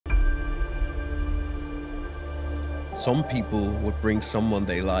Some people would bring someone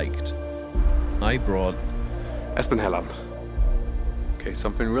they liked. I brought Espen. Okay,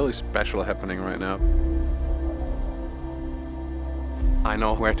 something really special happening right now. I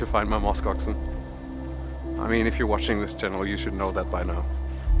know where to find my muskoxen. I mean, if you're watching this channel, you should know that by now.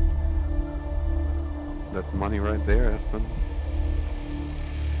 That's money right there, Espen.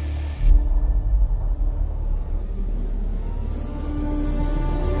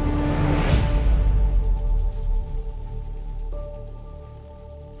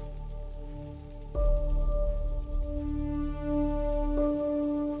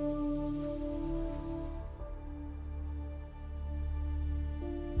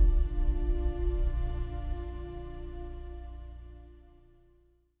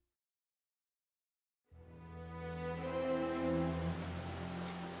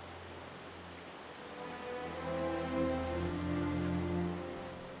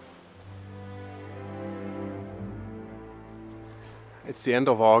 It's the end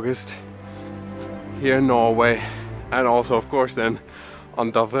of August here in Norway, and also of course then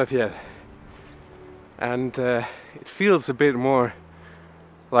on Dovrefjell. And it feels a bit more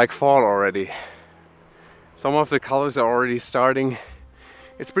like fall already. Some of the colors are already starting.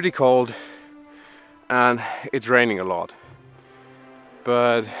 It's pretty cold and it's raining a lot.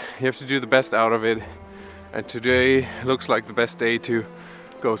 But you have to do the best out of it. And today looks like the best day to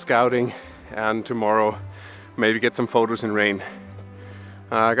go scouting, and tomorrow maybe get some photos in rain.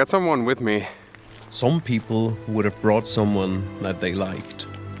 I got someone with me. Some people would have brought someone that they liked,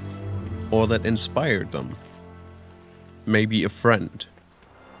 or that inspired them. Maybe a friend.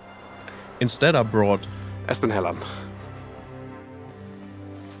 Instead I brought Espen.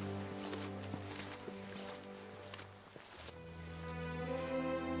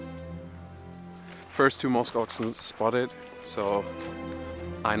 First two muskoxen spotted, so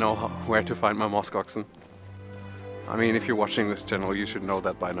I know where to find my muskoxen. I mean, if you're watching this channel, you should know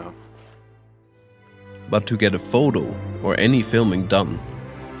that by now. But to get a photo or any filming done,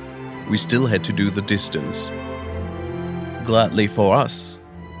 we still had to do the distance. Gladly for us,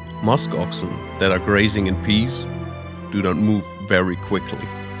 muskoxen that are grazing in peace do not move very quickly.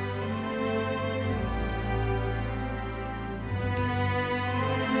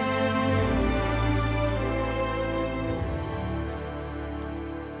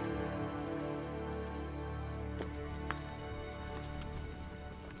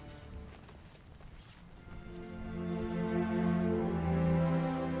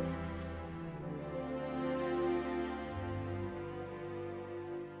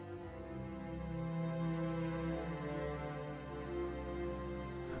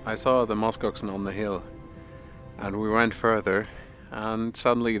 I saw the muskoxen on the hill, and we went further, and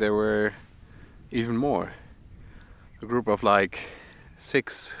suddenly there were even more. A group of like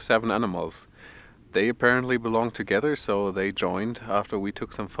 6-7 animals. They apparently belong together, so they joined after we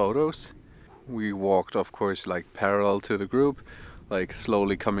took some photos. We walked, of course, like parallel to the group, like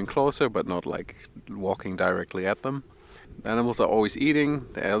slowly coming closer, but not like walking directly at them. The animals are always eating,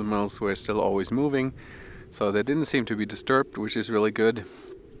 the animals were still always moving, so they didn't seem to be disturbed, which is really good.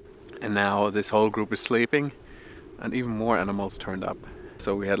 And now this whole group is sleeping, and even more animals turned up.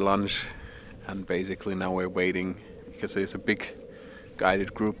 So we had lunch, and basically now we're waiting because there's a big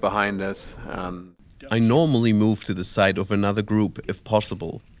guided group behind us. And I normally move to the side of another group if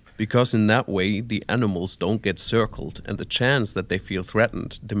possible, because in that way the animals don't get circled and the chance that they feel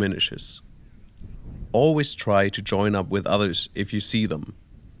threatened diminishes. Always try to join up with others if you see them,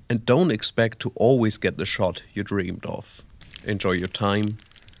 and don't expect to always get the shot you dreamed of. Enjoy your time.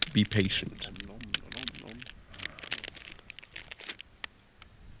 Be patient.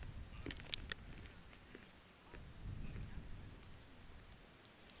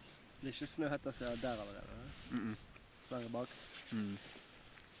 Det er ikke snøhetta som er der allerede? Lenger bak?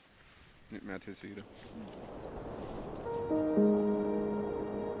 Litt mer til side.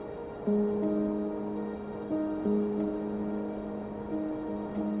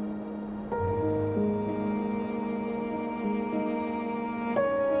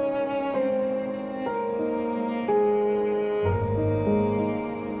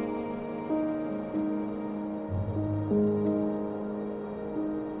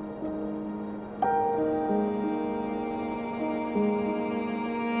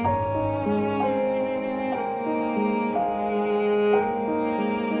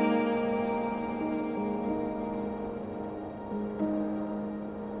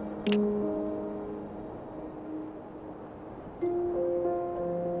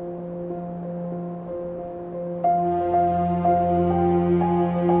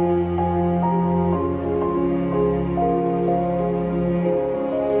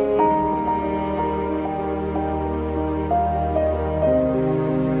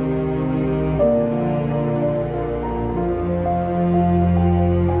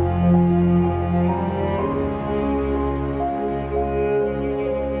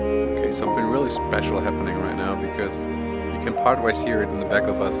 say, something really special happening right now, because you can partways hear it in the back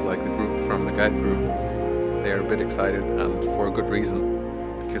of us, like the group from the guide group. They are a bit excited, and for a good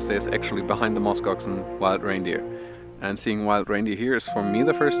reason, because there's actually behind the muskoxen wild reindeer. And seeing wild reindeer here is for me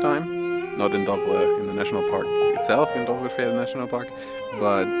the first time, not in Dovre, in the national park itself, in Dovrefjell National Park,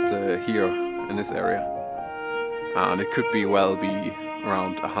 but here in this area. And it could be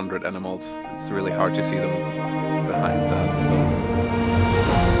around 100 animals. It's really hard to see them behind that slope.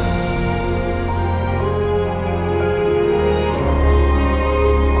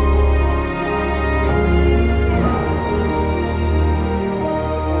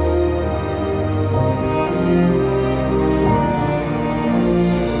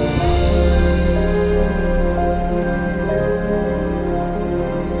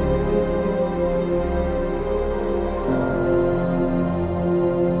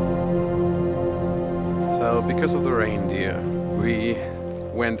 Because of the reindeer, we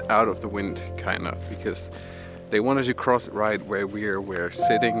went out of the wind, kind of, because they wanted to cross right where we're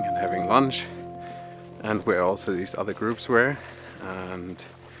sitting and having lunch, and where also these other groups were. And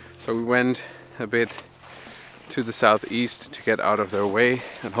so we went a bit to the southeast to get out of their way,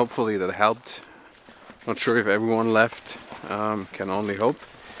 and hopefully that helped. Not sure if everyone left, can only hope,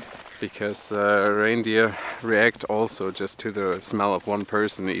 because reindeer react also just to the smell of one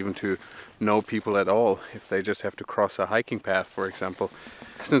person, even to no people at all, if they just have to cross a hiking path, for example.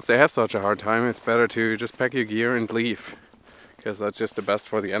 Since they have such a hard time, it's better to just pack your gear and leave, because that's just the best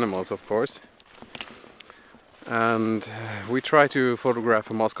for the animals, of course. And we tried to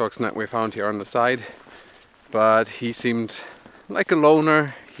photograph a muskoxen that we found here on the side, but he seemed like a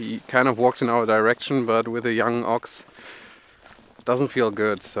loner. He kind of walked in our direction, but with a young ox, doesn't feel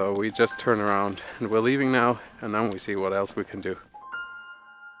good, so we just turn around and we're leaving now, and then we see what else we can do.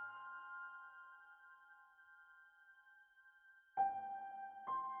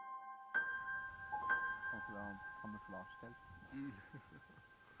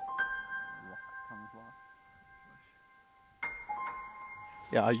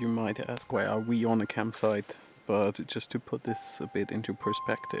 Yeah, you might ask, why are we on a campsite? But just to put this a bit into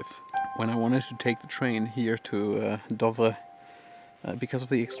perspective, when I wanted to take the train here to Dovre, because of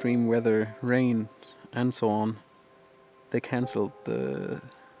the extreme weather, rain and so on, they cancelled the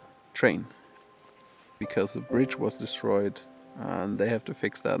train because the bridge was destroyed and they have to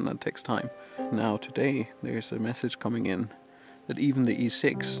fix that, and that takes time. Now today there's a message coming in that even the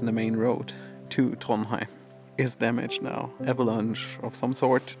E6, the main road to Trondheim, is damaged now. Avalanche of some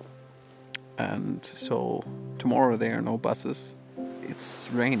sort. And so tomorrow there are no buses. It's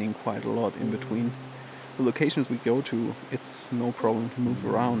raining quite a lot in between the locations we go to. It's no problem to move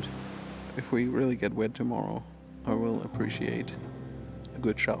around. If we really get wet tomorrow, I will appreciate a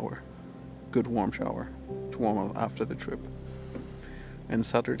good shower, good warm shower to warm up after the trip. And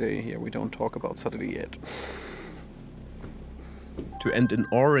Saturday, here we don't talk about Saturday yet. To end an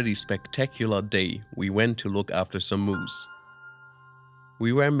already spectacular day, we went to look after some moose.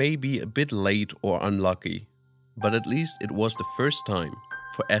 We were maybe a bit late or unlucky, but at least it was the first time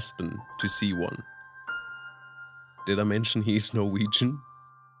for Espen to see one. Did I mention he's Norwegian?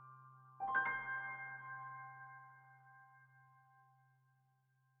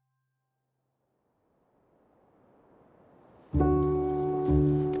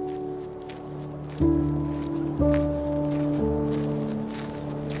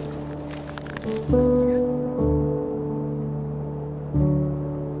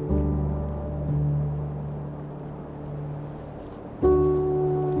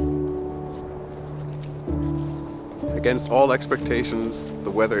 Against all expectations, the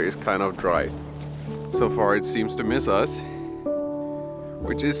weather is kind of dry. So far it seems to miss us,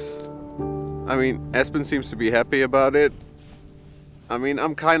 which is, I mean, Espen seems to be happy about it. I mean,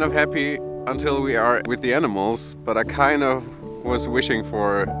 I'm kind of happy until we are with the animals, but I kind of was wishing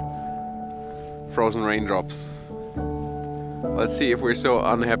for frozen raindrops. Let's see if we're so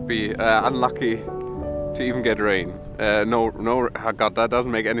unlucky to even get rain. No, oh God, that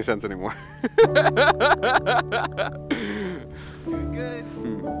doesn't make any sense anymore. Good. It's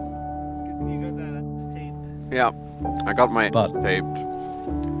good thing you got that tape. Yeah, I got my butt taped.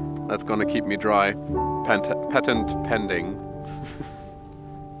 That's gonna keep me dry. Patent pending.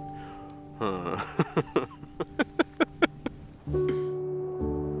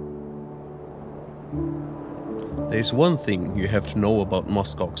 There's one thing you have to know about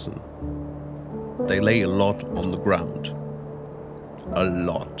muskoxen. They lay a lot on the ground. A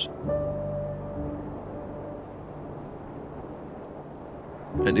lot.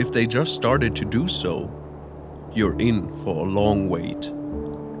 And if they just started to do so, you're in for a long wait.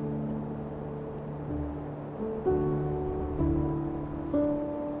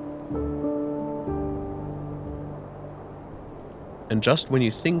 And just when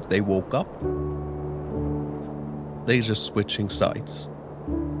you think they woke up, they're just switching sides.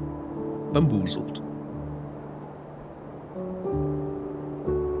 Bamboozled.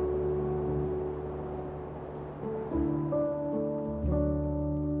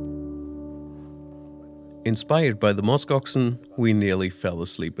 Inspired by the muskoxen, we nearly fell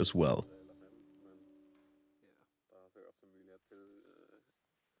asleep as well.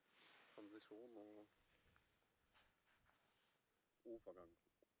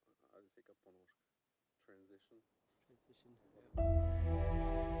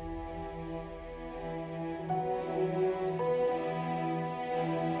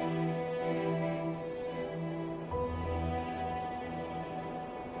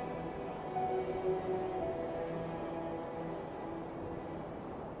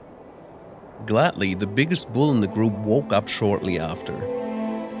 Gladly, the biggest bull in the group woke up shortly after.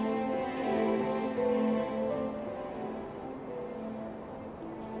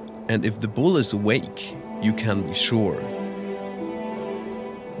 And if the bull is awake, you can be sure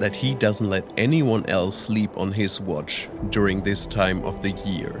that he doesn't let anyone else sleep on his watch during this time of the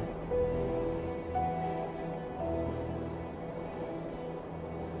year.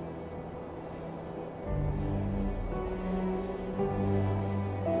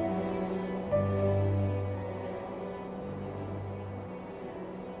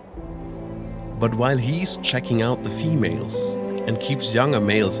 But while he's checking out the females and keeps younger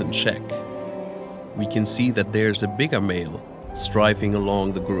males in check, we can see that there's a bigger male striving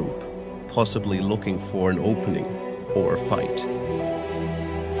along the group, possibly looking for an opening or a fight.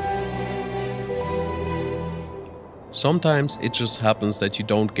 Sometimes it just happens that you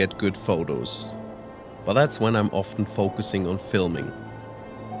don't get good photos, but that's when I'm often focusing on filming.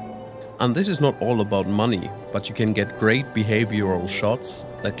 And this is not all about money, but you can get great behavioral shots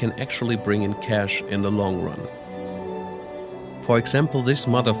that can actually bring in cash in the long run. For example, this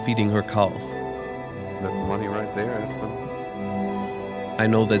mother feeding her calf. That's money right there, Espen. I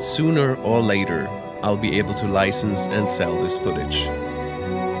know that sooner or later I'll be able to license and sell this footage.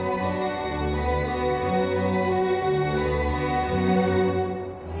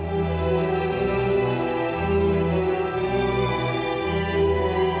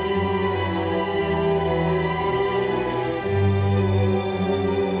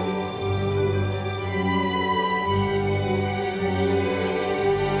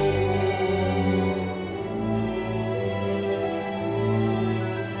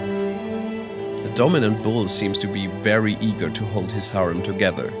 The dominant bull seems to be very eager to hold his harem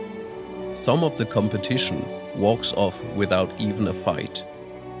together. Some of the competition walks off without even a fight.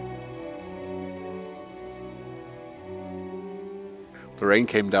 The rain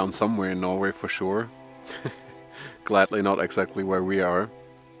came down somewhere in Norway for sure. Gladly not exactly where we are.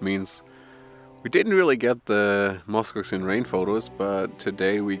 Means we didn't really get the muskoxen rain photos, but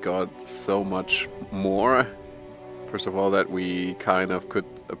today we got so much more. First of all, that we kind of could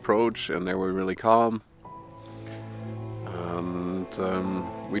approach and they were really calm. And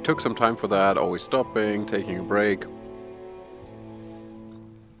we took some time for that, always stopping, taking a break.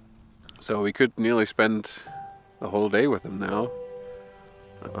 So we could nearly spend the whole day with them now,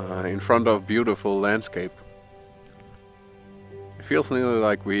 in front of beautiful landscape. It feels nearly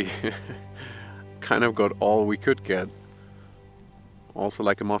like we kind of got all we could get. Also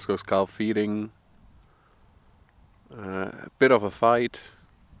like a muskox calf feeding. A bit of a fight,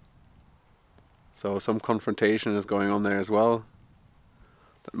 so some confrontation is going on there as well.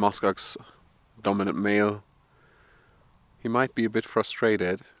 That muskox dominant male, he might be a bit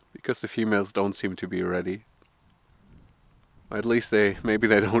frustrated because the females don't seem to be ready. Or at least maybe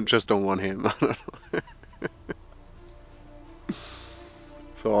they don't want him. I don't know.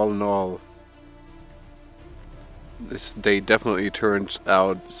 So all in all, this day definitely turned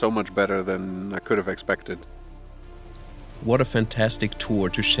out so much better than I could have expected. What a fantastic tour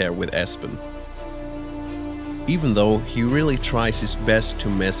to share with Espen. Even though he really tries his best to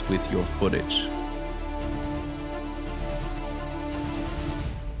mess with your footage.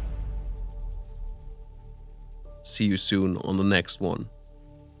 See you soon on the next one.